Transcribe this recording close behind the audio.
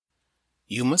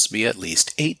You must be at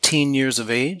least 18 years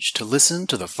of age to listen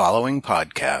to the following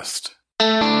podcast.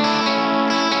 I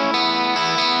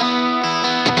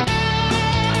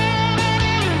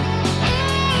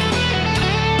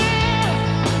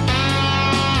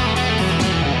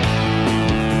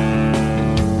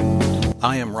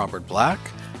am Robert Black,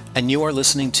 and you are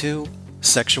listening to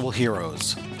Sexual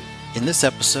Heroes. In this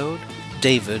episode,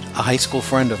 David, a high school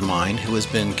friend of mine who has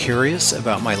been curious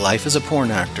about my life as a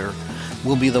porn actor,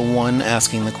 will be the one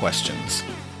asking the questions.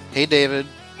 Hey, David.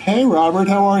 Hey, Robert.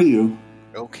 How are you?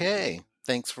 Okay.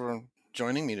 Thanks for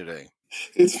joining me today.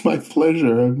 It's my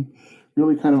pleasure. I'm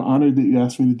really kind of honored that you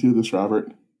asked me to do this,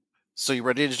 Robert. So you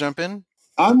ready to jump in?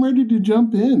 I'm ready to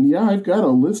jump in. Yeah, I've got a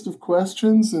list of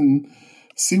questions and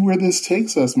see where this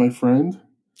takes us, my friend.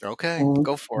 Okay,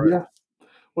 go for it. Yeah.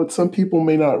 What some people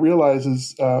may not realize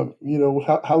is,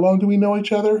 how long do we know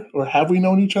each other? Or have we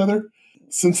known each other?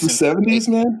 Since the 70s,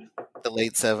 man? The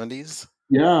late 70s?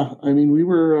 Yeah, I mean, we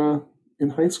were in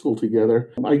high school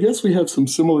together. I guess we have some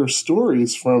similar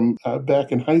stories from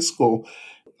back in high school.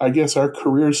 I guess our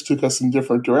careers took us in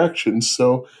different directions.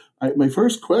 So my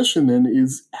first question then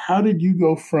is, how did you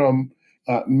go from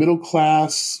middle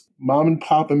class, mom and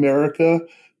pop America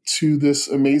to this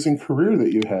amazing career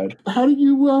that you had? How did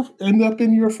you end up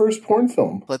in your first porn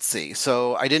film? Let's see.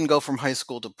 So I didn't go from high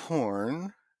school to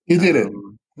porn. You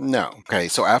didn't? No. Okay,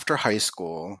 so after high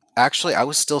school, actually, I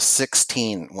was still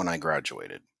 16 when I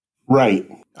graduated. Right.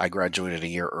 I graduated a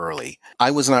year early.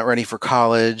 I was not ready for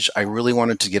college. I really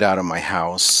wanted to get out of my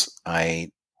house.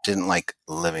 I didn't like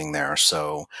living there,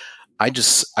 so I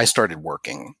started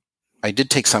working. I did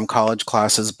take some college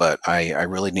classes, but I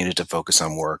really needed to focus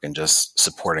on work and just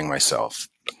supporting myself.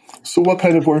 So what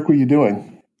kind of work were you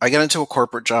doing? I got into a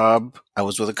corporate job. I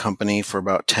was with a company for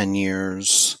about 10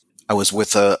 years. I was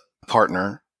with a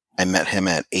partner. I met him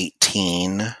at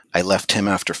 18. I left him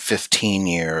after 15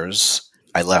 years.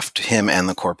 I left him and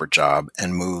the corporate job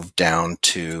and moved down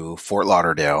to Fort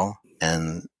Lauderdale.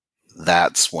 And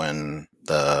that's when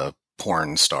the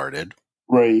porn started.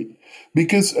 Right.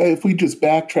 Because if we just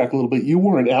backtrack a little bit, you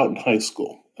weren't out in high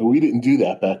school. And we didn't do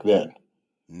that back then.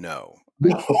 No.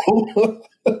 No.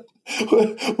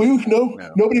 Nobody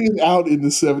was out in the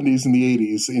 70s and the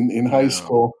 80s in high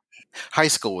school. High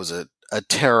school was a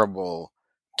terrible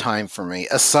time for me,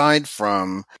 aside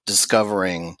from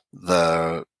discovering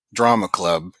the drama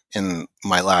club in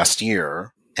my last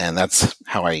year, and that's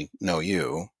how I know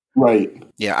you. Right.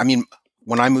 Yeah, I mean,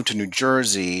 when I moved to New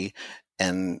Jersey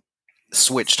and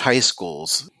switched high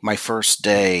schools, my first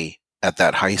day at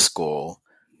that high school,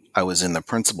 I was in the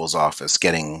principal's office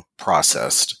getting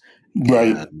processed.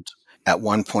 Right. And at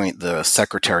one point, the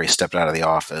secretary stepped out of the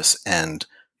office and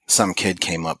some kid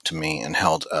came up to me and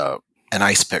held an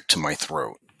ice pick to my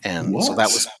throat. And What? So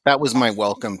that was my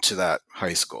welcome to that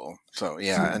high school. So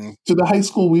yeah, and to the high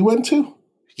school we went to?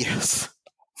 Yes.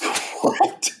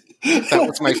 What?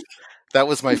 That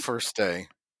was my first day.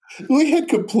 We had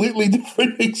completely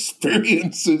different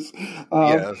experiences.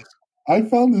 Yes. I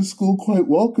found this school quite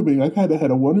welcoming. I kind of had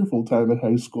a wonderful time at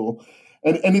high school.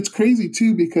 And it's crazy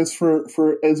too, because for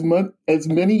as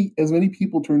many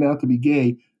people turned out to be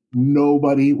gay,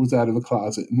 nobody was out of the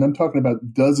closet. And I'm talking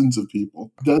about dozens of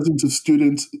people, dozens of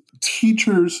students,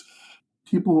 teachers,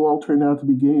 people who all turned out to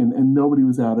be gay, and nobody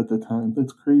was out at the time.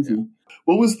 That's crazy. Yeah.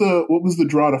 What was the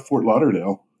draw to Fort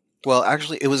Lauderdale? Well,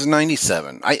 actually, it was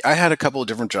 97. I had a couple of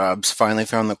different jobs, finally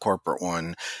found the corporate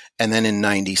one. And then in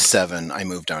 97, I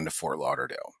moved down to Fort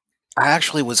Lauderdale. I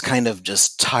actually was kind of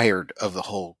just tired of the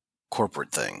whole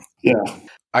corporate thing. Yeah.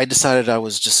 I decided I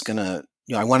was just going to,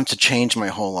 I wanted to change my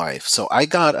whole life. So I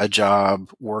got a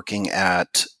job working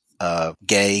at a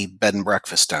gay bed and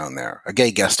breakfast down there, a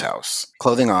gay guest house,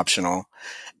 clothing optional.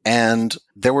 And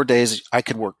there were days I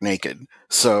could work naked.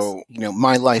 So,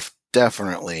 my life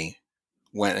definitely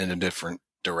went in a different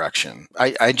direction.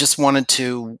 I just wanted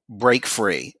to break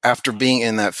free. After being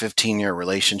in that 15-year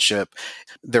relationship,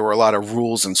 there were a lot of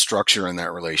rules and structure in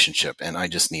that relationship, and I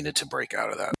just needed to break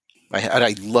out of that.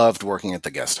 I loved working at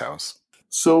the guest house.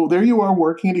 So there you are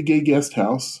working at a gay guest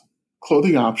house,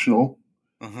 clothing optional,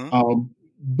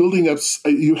 building up.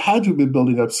 You had to have been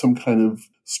building up some kind of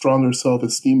stronger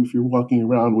self-esteem if you're walking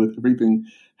around with everything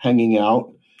hanging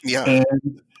out. Yeah.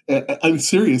 And I'm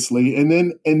seriously. And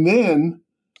then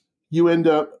you end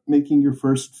up making your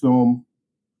first film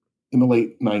in the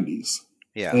late 90s.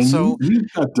 Yeah. And so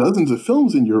you've got dozens of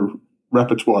films in your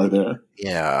repertoire there.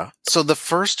 Yeah. So the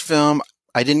first film,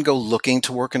 I didn't go looking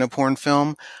to work in a porn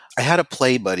film. I had a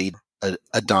play buddy,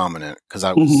 a dominant, because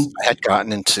I had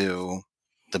gotten into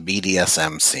the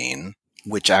BDSM scene,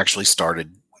 which actually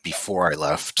started before I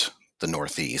left the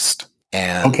Northeast.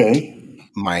 And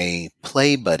my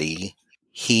play buddy,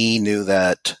 he knew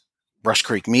that Rush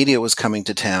Creek Media was coming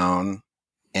to town,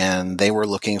 and they were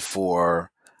looking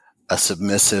for a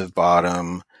submissive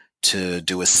bottom to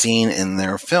do a scene in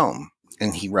their film.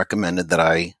 And he recommended that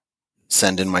I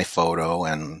send in my photo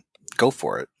and go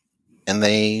for it. And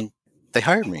they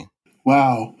hired me.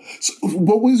 Wow. So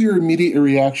what was your immediate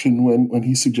reaction when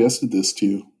he suggested this to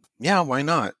you? Yeah, why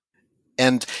not?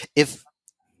 And if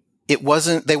it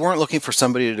wasn't, they weren't looking for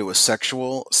somebody to do a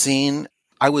sexual scene.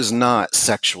 I was not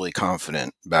sexually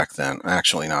confident back then.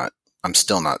 Actually not. I'm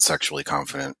still not sexually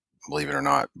confident, believe it or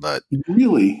not. But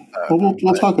really, well,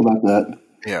 we'll talk about that.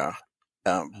 Yeah.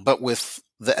 But with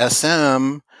the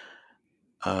SM,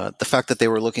 the fact that they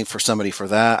were looking for somebody for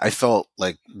that, I felt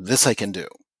like this I can do.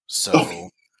 So,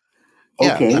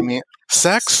 okay. Yeah, I mean,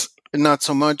 sex, not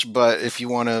so much, but if you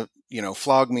want to,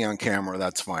 flog me on camera,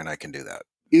 that's fine. I can do that.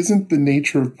 Isn't the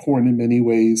nature of porn in many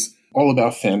ways all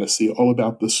about fantasy, all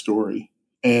about the story?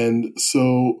 And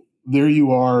so there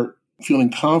you are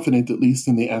feeling confident, at least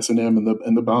in the S&M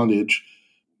and the bondage,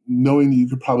 knowing that you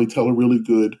could probably tell a really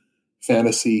good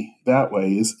fantasy that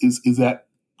way. Is that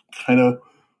kind of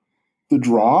the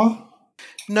draw?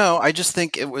 No, I just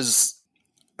think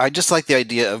I just like the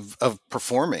idea of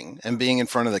performing and being in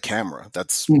front of the camera.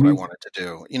 That's what I wanted to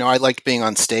do. I liked being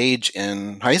on stage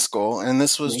in high school, and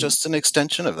this was just an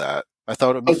extension of that. I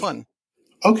thought it would be fun.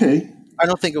 Okay. I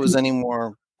don't think it was any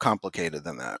more complicated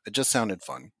than that. It just sounded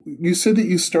fun. You said that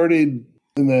you started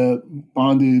in the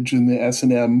bondage and the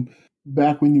S&M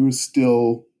back when you were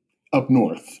still up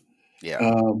north. Yeah.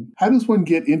 How does one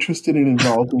get interested and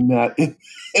involved in that?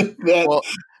 Well,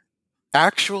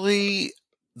 actually,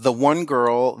 the one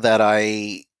girl that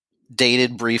I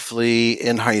dated briefly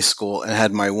in high school and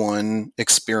had my one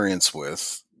experience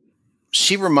with,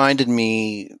 she reminded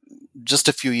me just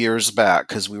a few years back,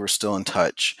 because we were still in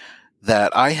touch,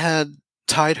 that I had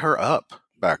tied her up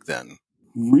back then.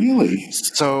 Really?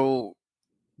 So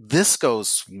this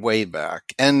goes way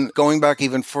back. And going back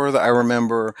even further, I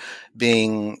remember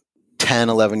being 10,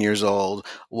 11 years old,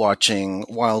 watching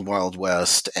Wild Wild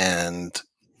West and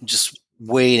just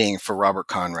waiting for Robert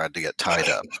Conrad to get tied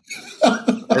up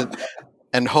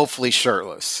and hopefully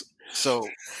shirtless. So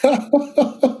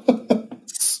the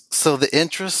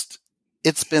interest,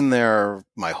 it's been there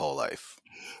my whole life.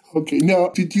 Okay. Now,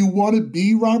 did you want to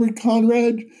be Robert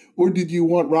Conrad, or did you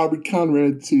want Robert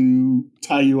Conrad to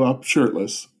tie you up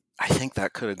shirtless? I think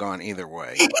that could have gone either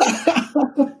way.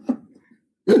 I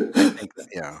think that,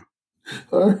 yeah.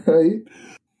 All right.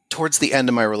 Towards the end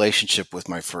of my relationship with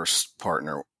my first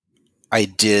partner, I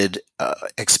did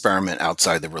experiment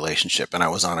outside the relationship, and I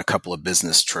was on a couple of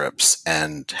business trips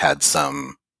and had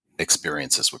some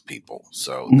experiences with people.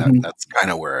 So that's kind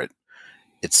of where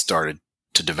it started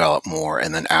to develop more.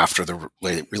 And then after the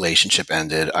relationship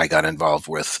ended, I got involved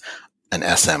with an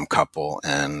SM couple,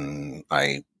 and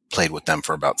I played with them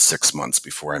for about 6 months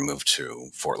before I moved to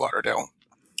Fort Lauderdale.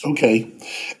 Okay.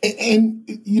 And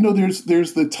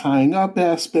there's the tying up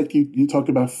aspect. You talked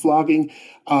about flogging.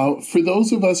 For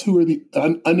those of us who are the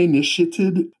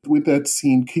uninitiated with that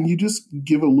scene, can you just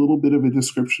give a little bit of a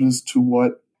description as to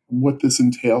what this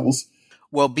entails?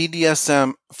 Well,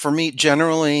 BDSM, for me,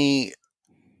 generally,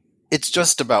 it's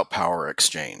just about power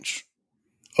exchange.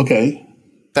 Okay.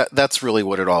 That's really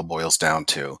what it all boils down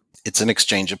to. It's an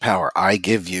exchange of power. I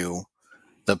give you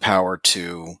the power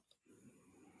to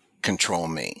control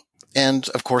me. And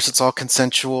of course, it's all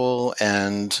consensual,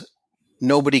 and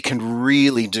nobody can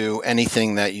really do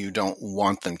anything that you don't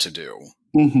want them to do.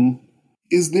 Mm-hmm.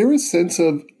 Is there a sense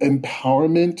of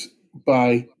empowerment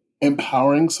by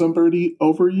empowering somebody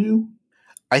over you?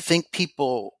 I think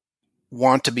people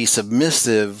want to be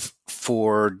submissive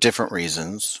for different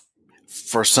reasons.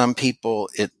 For some people,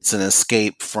 it's an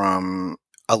escape from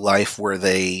a life where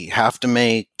they have to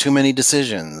make too many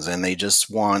decisions, and they just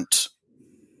want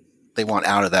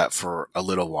out of that for a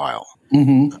little while.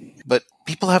 Mm-hmm. But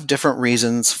people have different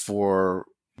reasons for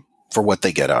what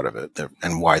they get out of it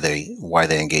and why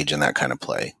they engage in that kind of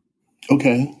play.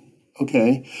 Okay.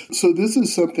 So this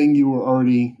is something you were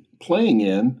already playing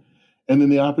in, and then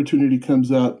the opportunity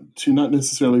comes up to not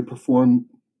necessarily perform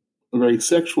a very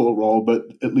sexual role, but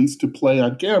at least to play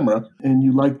on camera. And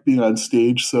you liked being on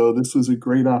stage, so this was a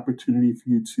great opportunity for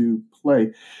you to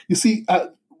play. You see,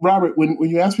 Robert, when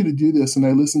you asked me to do this and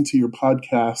I listened to your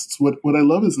podcasts, what I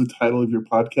love is the title of your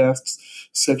podcasts,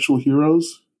 Sexual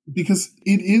Heroes, because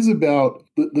it is about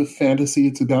the fantasy.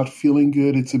 It's about feeling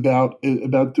good. It's about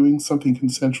doing something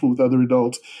consensual with other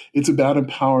adults. It's about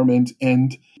empowerment.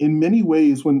 And in many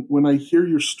ways, when I hear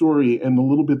your story and the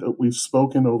little bit that we've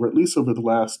spoken over, at least over the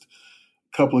last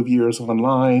couple of years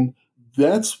online,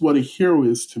 that's what a hero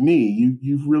is to me.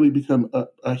 You've really become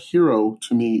a hero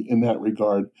to me in that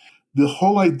regard. The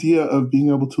whole idea of being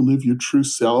able to live your true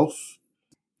self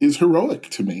is heroic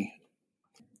to me.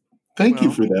 Thank you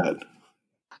Well, for that.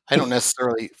 I don't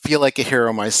necessarily feel like a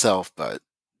hero myself, but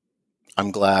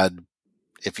I'm glad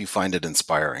if you find it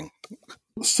inspiring.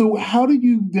 So, how do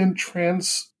you then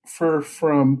transfer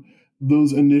from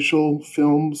those initial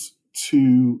films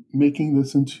to making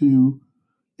this into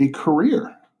a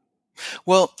career?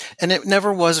 Well, and it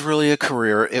never was really a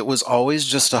career. It was always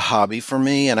just a hobby for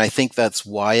me. And I think that's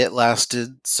why it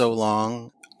lasted so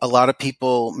long. A lot of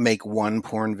people make one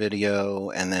porn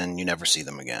video and then you never see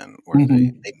them again, or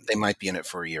Mm-hmm. they might be in it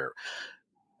for a year.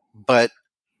 But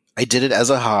I did it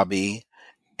as a hobby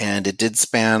and it did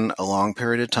span a long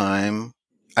period of time.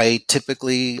 I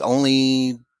typically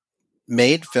only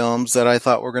made films that I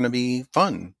thought were going to be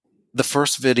fun. The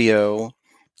first video,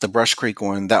 the Brush Creek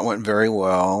one, that went very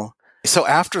well. So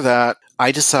after that,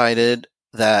 I decided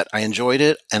that I enjoyed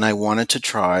it and I wanted to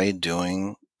try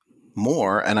doing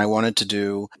more, and I wanted to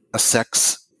do a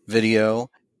sex video,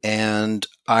 and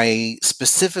I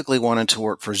specifically wanted to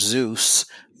work for Zeus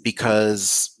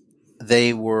because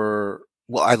they were,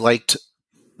 well, I liked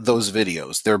those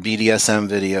videos. They're BDSM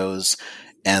videos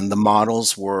and the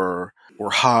models were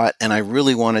hot, and I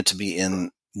really wanted to be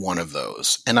in one of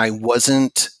those. And I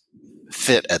wasn't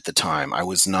fit at the time. I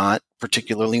was not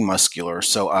particularly muscular,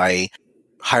 so I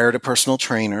hired a personal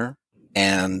trainer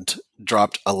and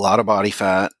dropped a lot of body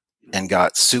fat and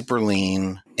got super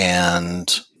lean,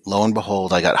 and lo and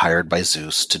behold, I got hired by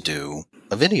Zeus to do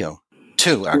a video.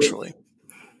 2 actually.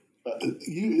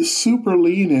 You super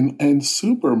lean and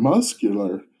super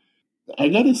muscular. I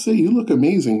gotta say, you look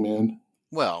amazing, man.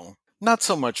 Well, not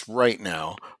so much right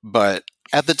now, but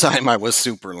at the time I was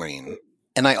super lean.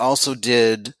 And I also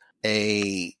did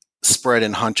a spread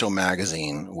in Huncho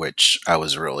magazine, which I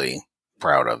was really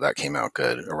proud of. That came out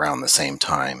good around the same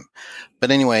time.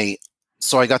 But anyway,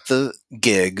 so I got the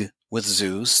gig with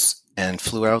Zeus and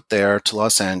flew out there to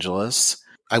Los Angeles.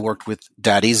 I worked with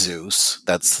Daddy Zeus.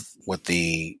 That's what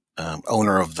the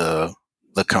owner of the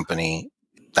company,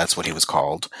 that's what he was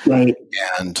called. Right.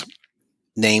 And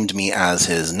named me as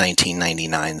his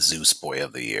 1999 Zeus Boy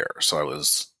of the Year. So I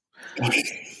was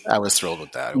thrilled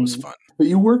with that. It was fun. But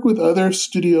you work with other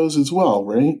studios as well,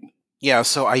 right? Yeah,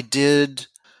 so I did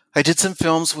some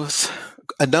films with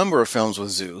a number of films with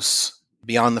Zeus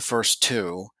beyond the first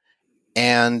 2.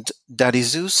 And Daddy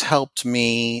Zeus helped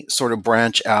me sort of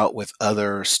branch out with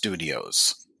other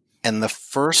studios. And the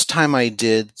first time I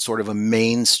did sort of a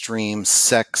mainstream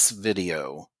sex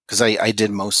video, because I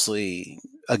did mostly,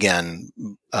 again,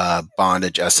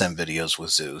 bondage SM videos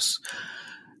with Zeus.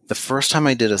 The first time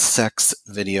I did a sex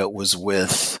video was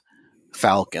with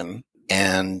Falcon,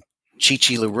 and Chi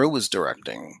Chi LaRue was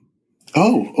directing.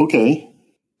 Oh, okay.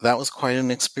 That was quite an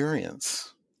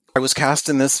experience. I was cast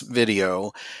in this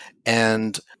video,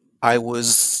 and I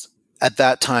was, at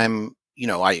that time,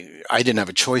 I didn't have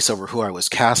a choice over who I was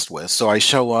cast with. So I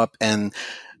show up, and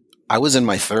I was in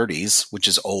my 30s, which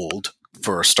is old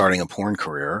for starting a porn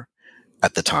career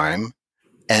at the time.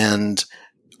 And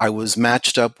I was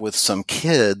matched up with some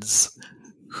kids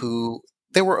who,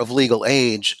 they were of legal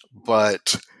age,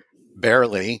 but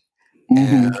barely,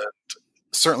 and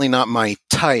certainly not my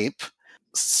type.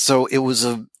 So it was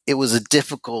a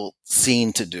difficult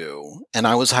scene to do, and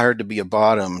I was hired to be a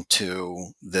bottom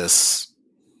to this,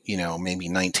 maybe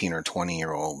 19 or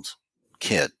 20-year-old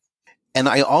kid. And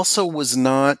I also was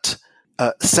not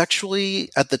sexually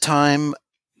at the time.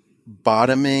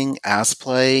 Bottoming, ass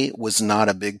play was not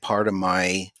a big part of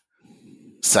my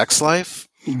sex life.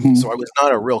 Mm-hmm. So I was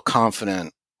not a real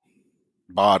confident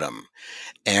bottom.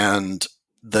 And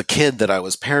the kid that I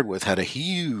was paired with had a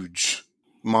huge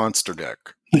monster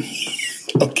dick.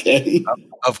 Okay.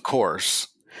 Of course.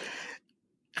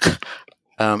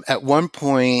 At one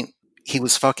point, he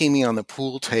was fucking me on the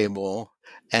pool table,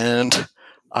 and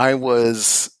I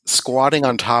was squatting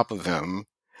on top of him,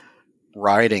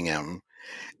 riding him,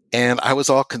 and I was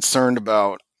all concerned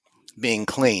about being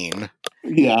clean.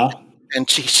 Yeah. And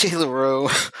Chi Chi LaRue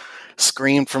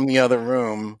screamed from the other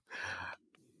room,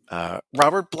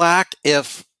 Robert Black,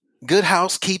 if Good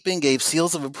Housekeeping gave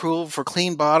seals of approval for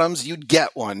clean bottoms, you'd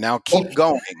get one. Now keep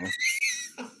going.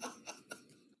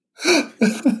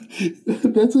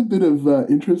 That's a bit of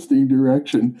interesting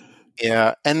direction.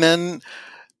 Yeah. And then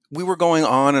we were going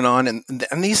on, and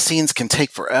these scenes can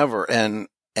take forever. And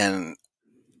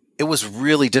it was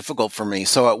really difficult for me.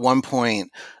 So at one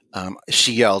point,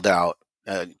 she yelled out,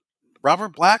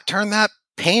 Robert Black, turn that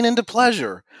pain into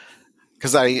pleasure.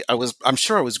 Because I'm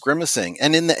sure I was grimacing.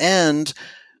 And in the end,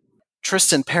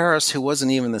 Tristan Paris, who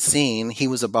wasn't even the scene, he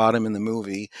was a bottom in the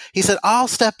movie. He said, I'll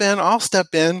step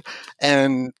in.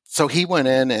 And so he went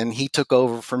in and he took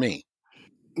over for me.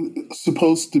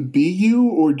 Supposed to be you,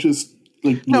 or just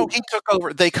like No, you? he took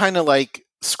over. They kind of like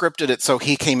scripted it so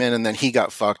he came in and then he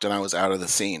got fucked and I was out of the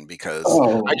scene because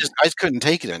Oh, I just couldn't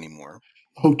take it anymore.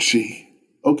 oh, gee.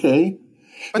 Okay.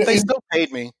 But Now, they still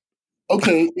paid me.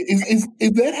 okay. Is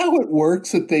that how it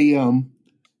works? That they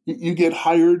you get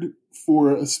hired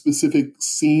for a specific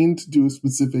scene to do a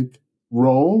specific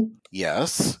role?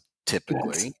 Yes, That's,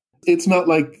 typically. it's not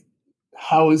like,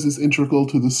 how is this integral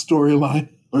to the storyline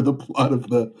or the plot of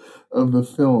the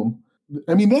film?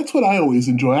 I mean, that's what I always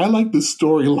enjoy. I like the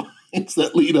storylines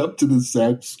that lead up to the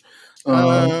sex.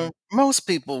 Most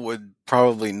people would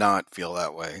probably not feel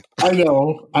that way. I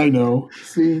know.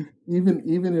 See, even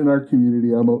in our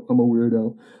community, I'm a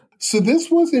weirdo. So this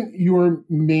wasn't your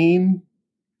main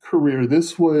career.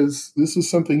 This was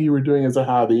something you were doing as a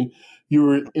hobby. You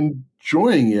were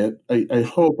enjoying it, I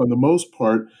hope, on the most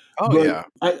part. Oh, But yeah.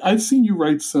 I've seen you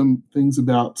write some things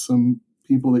about some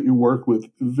people that you work with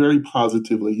very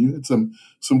positively. You had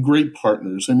some great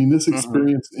partners. I mean, this Mhm.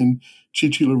 experience in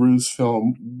Chichi LaRue's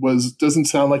film doesn't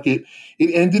sound like it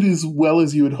ended as well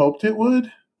as you had hoped it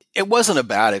would. It wasn't a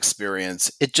bad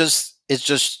experience. It just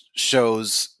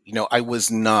shows, I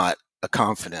was not a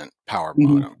confident power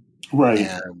Mhm. bottom, Right.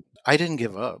 and I didn't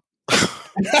give up.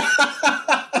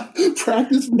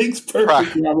 Practice makes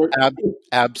perfect, Pra- Robert.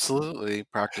 Absolutely,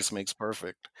 practice makes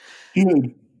perfect.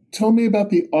 Good. Tell me about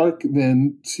the arc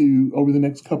then to over the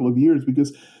next couple of years,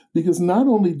 because not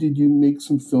only did you make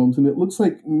some films, and it looks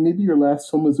like maybe your last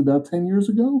film was about 10 years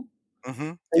ago,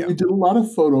 and Yeah. you did a lot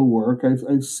of photo work.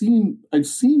 I've seen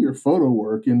your photo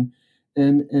work, and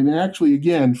actually,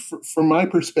 again, from my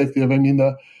perspective, I mean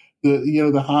the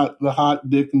hot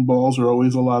dick and balls are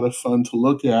always a lot of fun to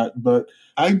look at, but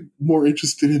I'm more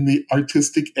interested in the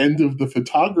artistic end of the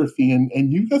photography,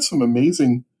 and you got some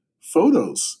amazing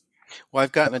photos. Well,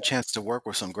 I've gotten a chance to work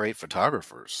with some great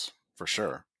photographers, for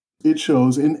sure. It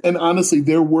shows, and honestly,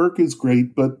 their work is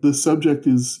great, but the subject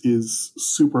is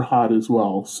super hot as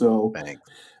well. So Thanks.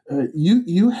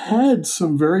 you had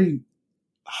some very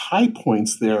high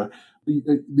points there.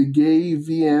 The Gay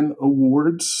VN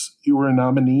Awards, you were a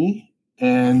nominee,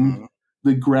 and hmm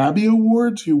the Grabby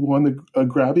Awards, you won the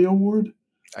Grabby Award.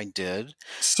 I did.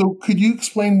 So could you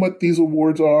explain what these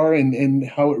awards are and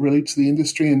how it relates to the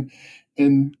industry,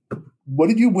 and what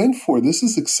did you win for? This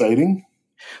is exciting.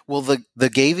 Well, the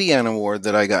Gavian Award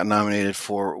that I got nominated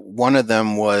for, one of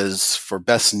them was for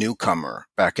Best Newcomer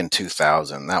back in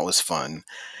 2000. That was fun.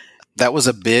 That was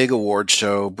a big award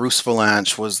show. Bruce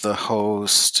Valanche was the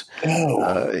host.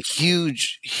 Oh,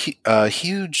 Huge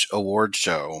award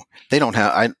show. They don't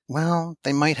have.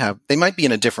 They might have. They might be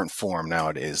in a different form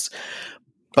nowadays.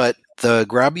 But the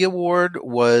Grabby Award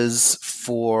was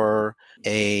for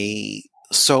a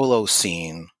solo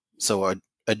scene, so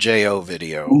a JO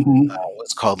video. hmm, It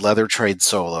was called Leather Trade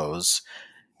Solos,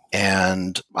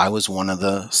 and I was one of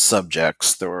the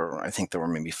subjects. I think there were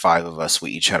maybe 5 of us.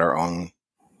 We each had our own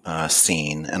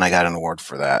scene, and I got an award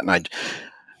for that. And I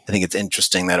think it's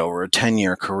interesting that over a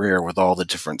 10-year career with all the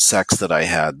different sex that I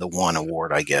had, the one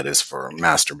award I get is for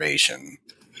masturbation.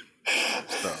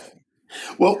 So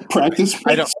well, practice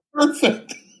I don't. makes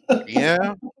perfect.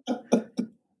 Yeah,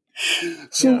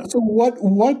 So, yeah.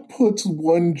 what puts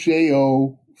one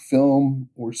Jo film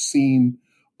or scene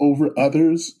over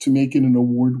others to make it an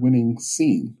award-winning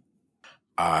scene?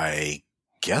 I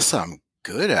guess I'm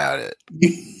good at it.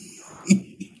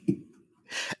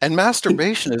 And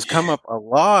masturbation has come up a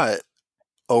lot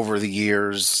over the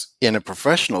years in a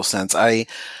professional sense. I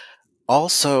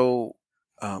also,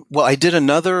 I did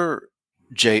another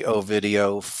JO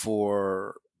video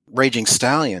for Raging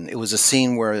Stallion. It was a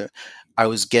scene where I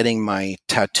was getting my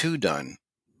tattoo done.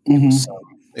 Hmm.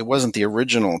 It wasn't the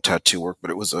original tattoo work,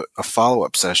 but it was a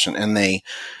follow-up session, and they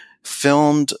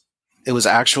filmed. It was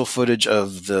actual footage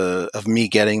of me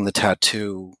getting the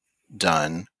tattoo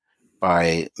done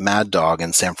by Mad Dog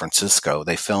in San Francisco.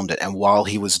 They filmed it, and while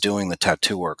he was doing the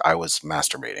tattoo work, I was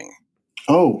masturbating.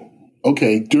 Oh,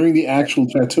 okay. During the actual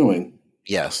tattooing.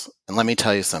 Yes, and let me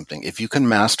tell you something. If you can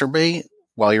masturbate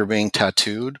while you're being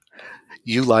tattooed,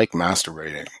 you like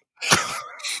masturbating.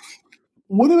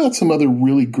 What about some other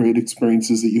really great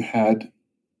experiences that you had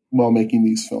while making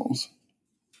these films?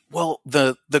 Well,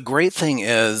 the great thing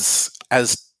is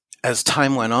as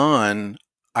time went on,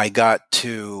 I got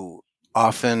to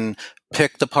often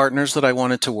pick the partners that I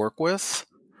wanted to work with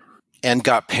and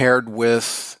got paired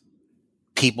with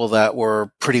people that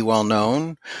were pretty well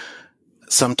known.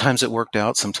 Sometimes it worked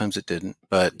out, sometimes it didn't.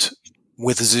 But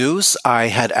With Zeus, I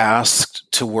had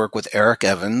asked to work with Eric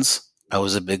Evans. I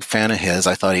was a big fan of his.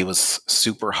 I thought he was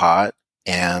super hot,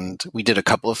 and we did a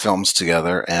couple of films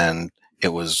together, and it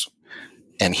was,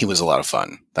 and he was a lot of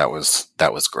fun. That was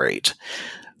great.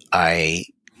 I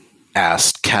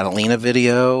asked Catalina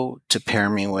Video to pair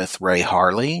me with Ray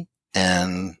Harley,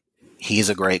 and he's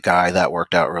a great guy. That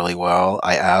worked out really well.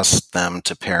 I asked them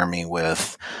to pair me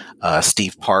with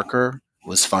Steve Parker. It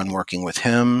was fun working with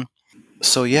him.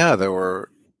 So yeah, there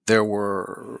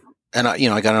were, and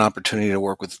I got an opportunity to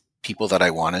work with people that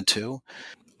I wanted to.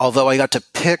 Although I got to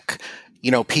pick,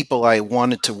 people I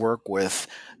wanted to work with.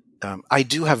 I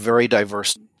do have very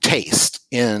diverse taste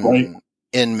in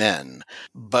men,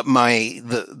 but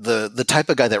the type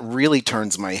of guy that really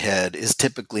turns my head is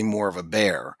typically more of a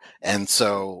bear, and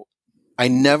so I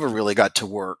never really got to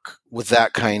work with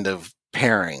that kind of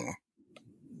pairing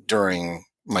during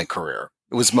my career.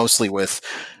 It was mostly with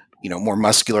more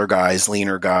muscular guys,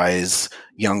 leaner guys,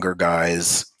 younger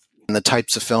guys. And the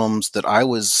types of films that I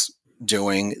was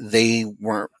doing, they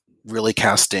weren't really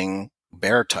casting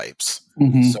bear types.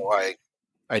 Mm-hmm. So I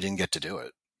didn't get to do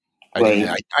it.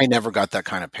 I never got that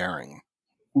kind of pairing.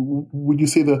 Would you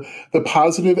say the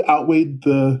positive outweighed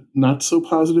the not so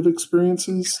positive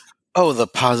experiences? Oh, the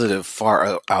positive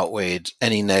far outweighed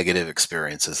any negative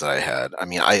experiences that I had. I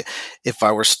mean, if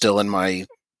I were still in my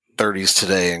 30s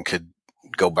today and could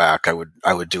go back, I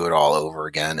would do it all over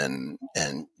again.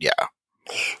 And yeah.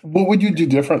 What would you do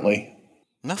differently?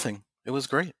 Nothing. It was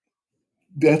great.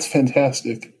 That's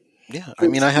fantastic. Yeah. I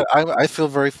mean, I feel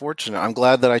very fortunate. I'm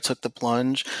glad that I took the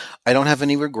plunge. I don't have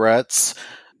any regrets.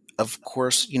 Of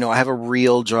course, I have a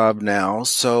real job now,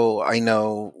 so I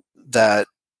know that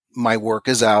my work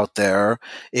is out there.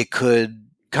 It could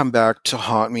come back to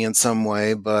haunt me in some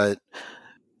way, but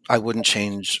I wouldn't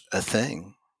change a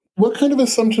thing. What kind of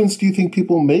assumptions do you think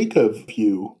people make of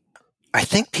you? I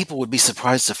think people would be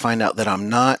surprised to find out that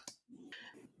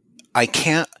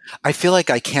I feel like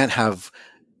I can't have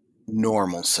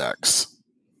normal sex.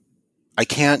 I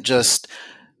can't just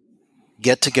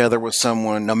get together with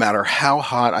someone, no matter how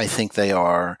hot I think they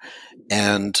are,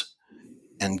 and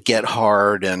get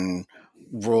hard and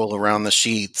roll around the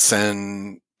sheets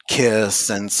and kiss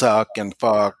and suck and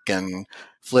fuck and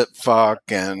flip fuck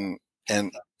and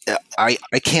I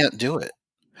can't do it.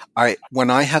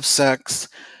 When I have sex,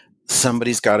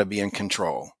 somebody's got to be in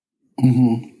control.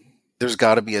 Mm-hmm. There's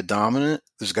got to be a dominant.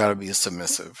 There's got to be a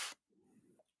submissive.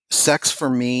 Sex for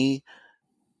me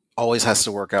always has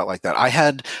to work out like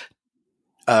that.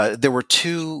 There were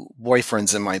 2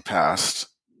 boyfriends in my past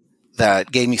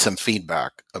that gave me some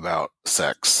feedback about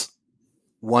sex.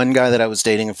 One guy that I was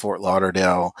dating in Fort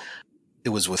Lauderdale, it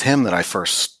was with him that I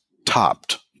first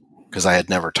topped, because I had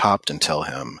never topped until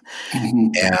him. Mm-hmm.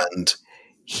 And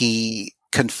he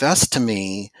confessed to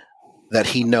me that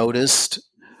he noticed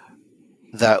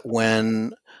that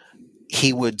when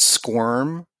he would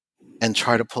squirm and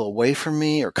try to pull away from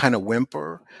me or kind of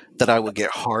whimper, that I would get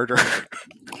harder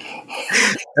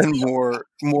and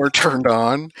more turned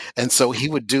on. And so he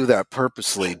would do that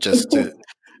purposely just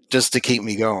to keep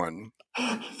me going.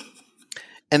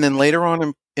 And then later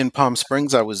on in Palm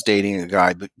Springs, I was dating a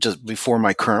guy, but just before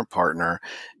my current partner,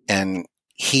 and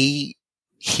he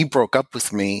broke up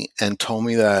with me and told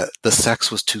me that the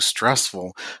sex was too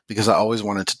stressful because I always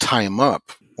wanted to tie him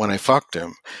up when I fucked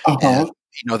him. Uh-huh.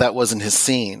 And that wasn't his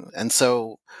scene. And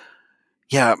so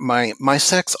yeah, my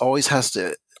sex always has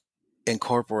to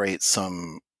incorporate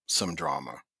some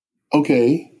drama.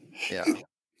 Okay. Yeah.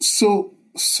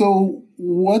 So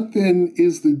what then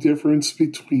is the difference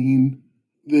between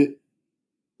the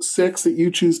sex that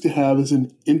you choose to have as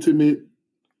an intimate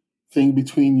thing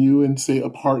between you and, say, a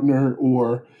partner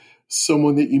or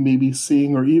someone that you may be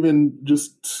seeing, or even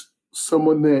just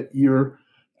someone that you're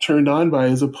turned on by,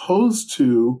 as opposed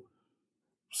to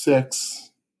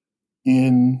sex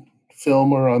in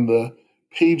film or on the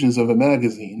pages of a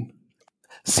magazine?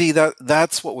 See,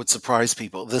 that's what would surprise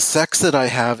people. The sex that I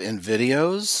have in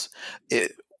videos,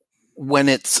 when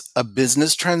it's a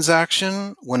business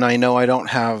transaction, when I know I don't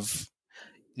have,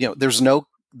 there's no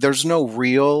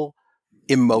real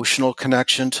emotional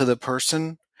connection to the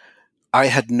person, I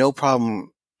had no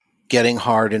problem getting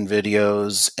hard in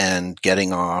videos and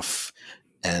getting off,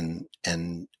 and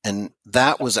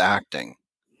that was acting.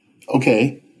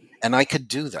 Okay. And I could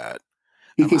do that.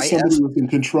 Because somebody was in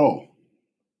control.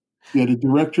 You had a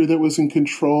director that was in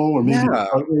control, or maybe a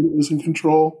partner that was in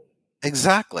control.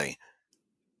 Exactly.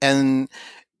 And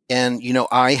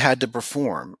I had to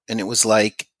perform, and it was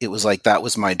like that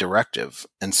was my directive,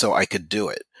 and so I could do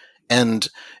it. And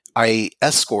I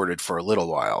escorted for a little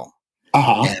while.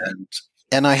 Uh-huh. And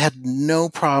And I had no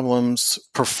problems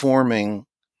performing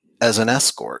as an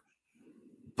escort.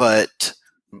 But,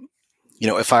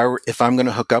 if I'm going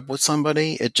to hook up with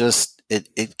somebody,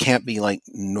 it can't be like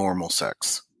normal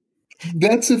sex.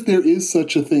 That's if there is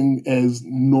such a thing as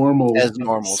normal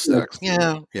sex.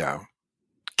 Yeah.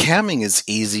 Camming is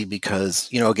easy because,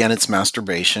 again, it's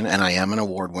masturbation, and I am an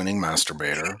award-winning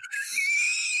masturbator.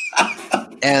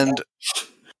 And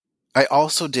I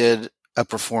also did a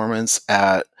performance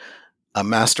at a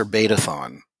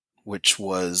Masturbate-a-thon, which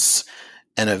was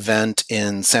an event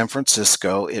in San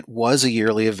Francisco. It was a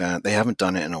yearly event. They haven't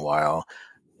done it in a while.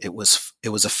 It was a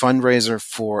fundraiser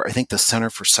for, I think, the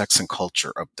Center for Sex and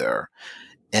Culture up there.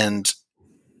 And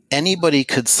anybody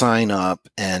could sign up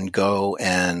and go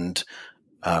and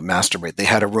masturbate. They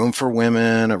had a room for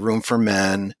women, a room for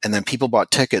men, and then people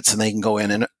bought tickets and they can go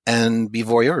in and be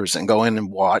voyeurs and go in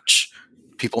and watch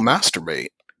people masturbate.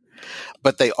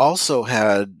 But they also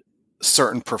had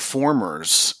certain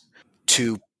performers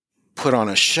to put on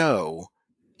a show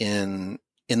in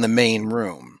the main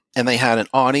room. And they had an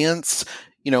audience,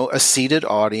 a seated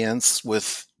audience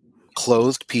with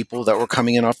clothed people that were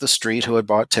coming in off the street who had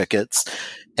bought tickets.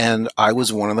 And I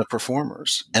was one of the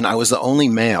performers. And I was the only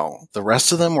male. The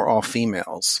rest of them were all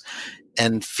females.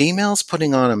 And females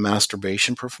putting on a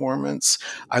masturbation performance,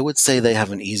 I would say they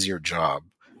have an easier job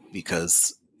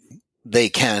because they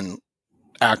can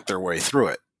act their way through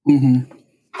it. Mm-hmm.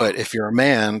 But if you're a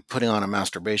man putting on a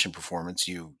masturbation performance,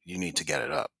 you need to get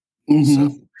it up. Mm-hmm.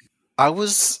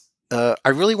 So I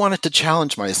really wanted to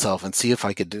challenge myself and see if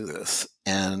I could do this.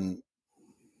 And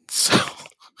so,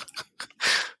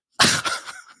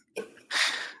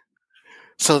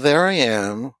 so there I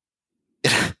am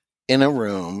in a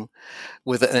room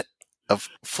with a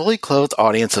fully clothed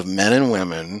audience of men and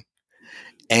women.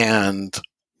 And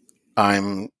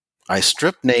I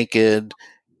strip naked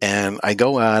and I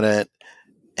go at it.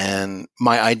 And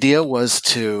my idea was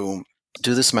to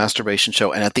do this masturbation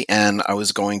show. And at the end, I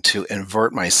was going to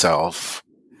invert myself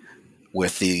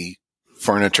with the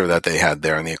furniture that they had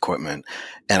there and the equipment.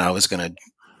 And I was going to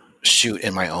shoot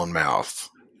in my own mouth.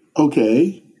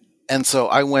 Okay. And so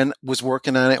I was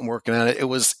working at it.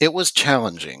 It was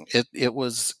challenging. It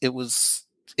was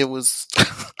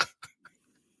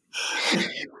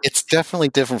it's definitely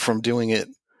different from doing it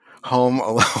home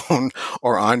alone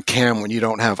or on cam when you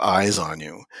don't have eyes on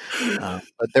you.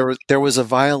 But there was a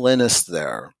violinist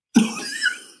there.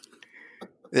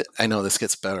 I know this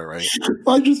gets better, right?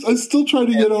 I'm still trying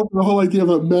to get over the whole idea of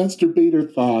a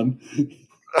Masturbate-a-thon.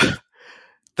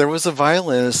 There was a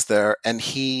violinist there, and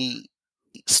he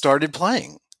started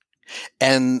playing.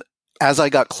 And as I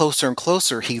got closer and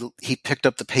closer, he picked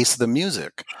up the pace of the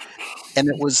music, and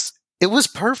it was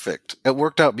perfect. It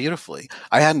worked out beautifully.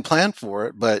 I hadn't planned for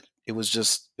it, but it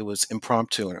was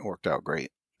impromptu, and it worked out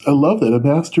great. I love that, a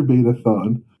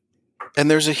Masturbate-a-thon.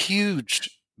 And there's a huge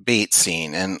bait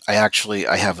scene, and I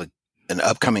have an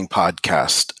upcoming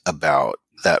podcast about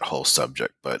that whole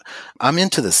subject, but I'm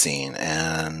into the scene,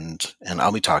 and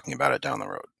I'll be talking about it down the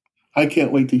road. I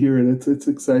can't wait to hear it. It's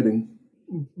exciting.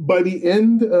 By the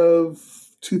end of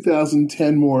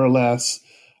 2010, more or less,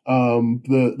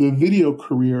 the video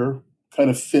career kind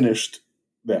of finished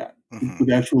that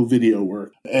with actual video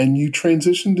work. And you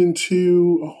transitioned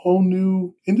into a whole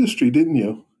new industry, didn't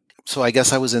you? So I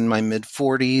guess I was in my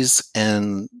mid-40s,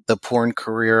 and the porn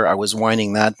career, I was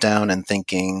winding that down and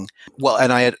thinking, well,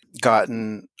 and I had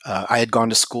gone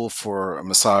to school for a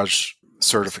massage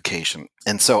certification.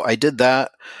 And so I did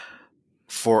that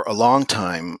for a long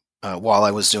time while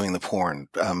I was doing the porn.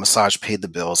 Massage paid the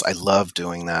bills. I loved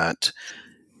doing that.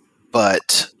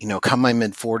 But, come my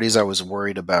mid-40s, I was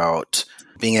worried about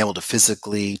being able to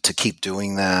physically to keep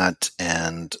doing that.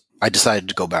 And I decided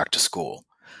to go back to school.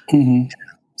 Mm-hmm.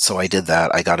 So I did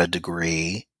that. I got a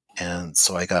degree. And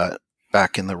so I got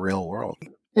back in the real world.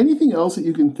 Anything else that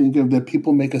you can think of that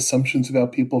people make assumptions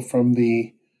about people from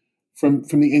the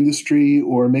industry,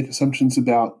 or make assumptions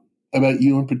about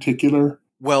you in particular?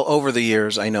 Well, over the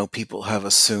years, I know people have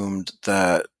assumed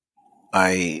that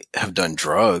I have done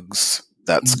drugs.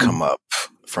 That's come up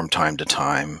from time to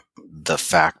time. The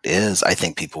fact is, I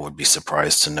think people would be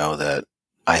surprised to know that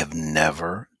I have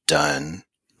never done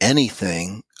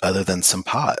anything other than some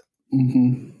pot.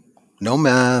 Mm-hmm. No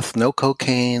meth, no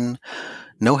cocaine,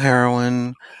 no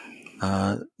heroin,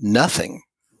 nothing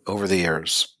over the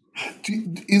years.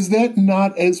 Is that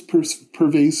not as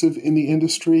pervasive in the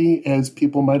industry as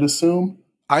people might assume?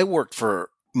 I worked for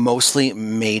mostly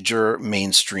major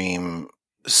mainstream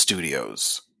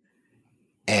studios,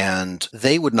 and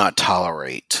they would not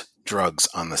tolerate drugs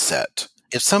on the set.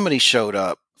 If somebody showed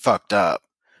up fucked up,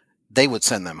 they would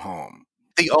send them home.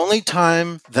 The only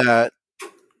time that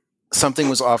something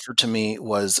was offered to me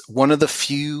was one of the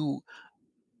few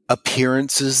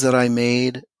appearances that I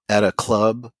made at a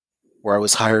club where I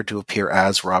was hired to appear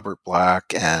as Robert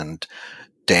Black and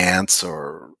dance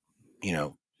or,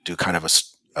 do kind of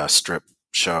a strip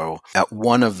show. At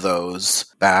one of those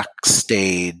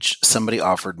backstage, somebody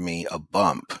offered me a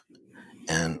bump,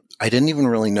 and I didn't even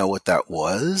really know what that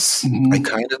was. Mhm. I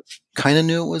kind of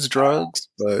knew it was drugs,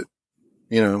 but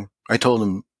I told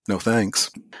him no thanks.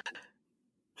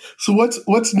 So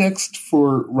what's next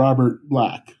for Robert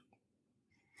Black?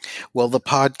 Well, the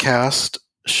podcast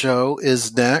show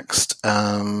is next,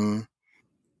 and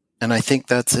I think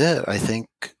that's it. I think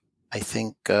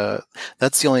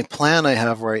that's the only plan I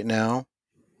have right now.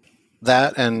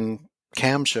 That and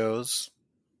cam shows,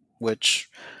 which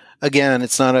again,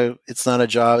 it's not a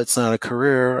job, it's not a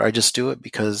career. I just do it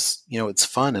because it's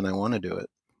fun and I want to do it.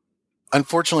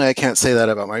 Unfortunately, I can't say that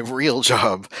about my real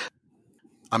job.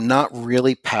 I'm not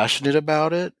really passionate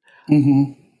about it,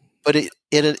 Mm-hmm. but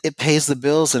it pays the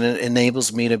bills and it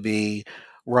enables me to be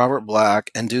Robert Black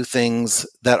and do things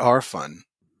that are fun.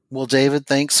 Well, David,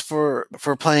 thanks for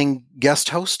playing guest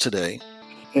host today.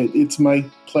 It's my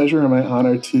pleasure and my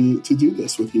honor to do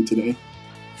this with you today.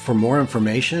 For more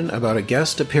information about a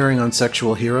guest appearing on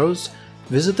Sexual Heroes,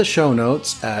 visit the show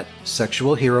notes at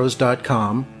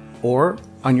sexualheroes.com or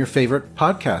on your favorite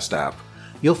podcast app.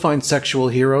 You'll find Sexual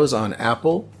Heroes on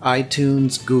Apple,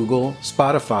 iTunes, Google,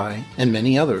 Spotify, and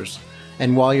many others.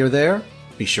 And while you're there,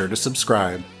 be sure to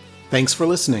subscribe. Thanks for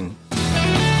listening.